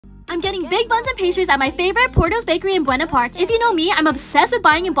I'm getting big buns and pastries at my favorite Porto's Bakery in Buena Park. If you know me, I'm obsessed with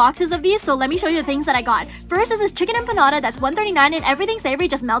buying in boxes of these, so let me show you the things that I got. First is this chicken empanada that's $1.39 and everything savory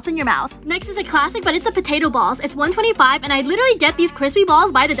just melts in your mouth. Next is a classic, but it's the potato balls. It's $1.25 and I literally get these crispy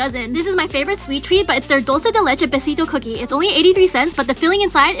balls by the dozen. This is my favorite sweet treat, but it's their dulce de leche besito cookie. It's only 83 cents, but the filling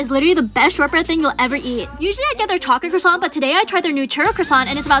inside is literally the best shortbread thing you'll ever eat. Usually I get their chocolate croissant, but today I tried their new churro croissant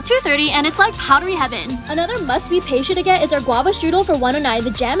and it's about $2.30 and it's like powdery heaven. Another must-be pastry to get is their guava strudel for $1.09.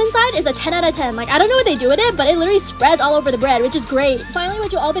 The jam inside is a 10 out of 10. Like, I don't know what they do with it, but it literally spreads all over the bread, which is great. Finally,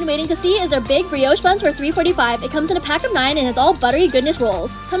 what you've all been waiting to see is their big brioche buns for $3.45. It comes in a pack of 9 and it's all buttery goodness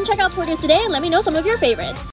rolls. Come check out Porto's today and let me know some of your favorites.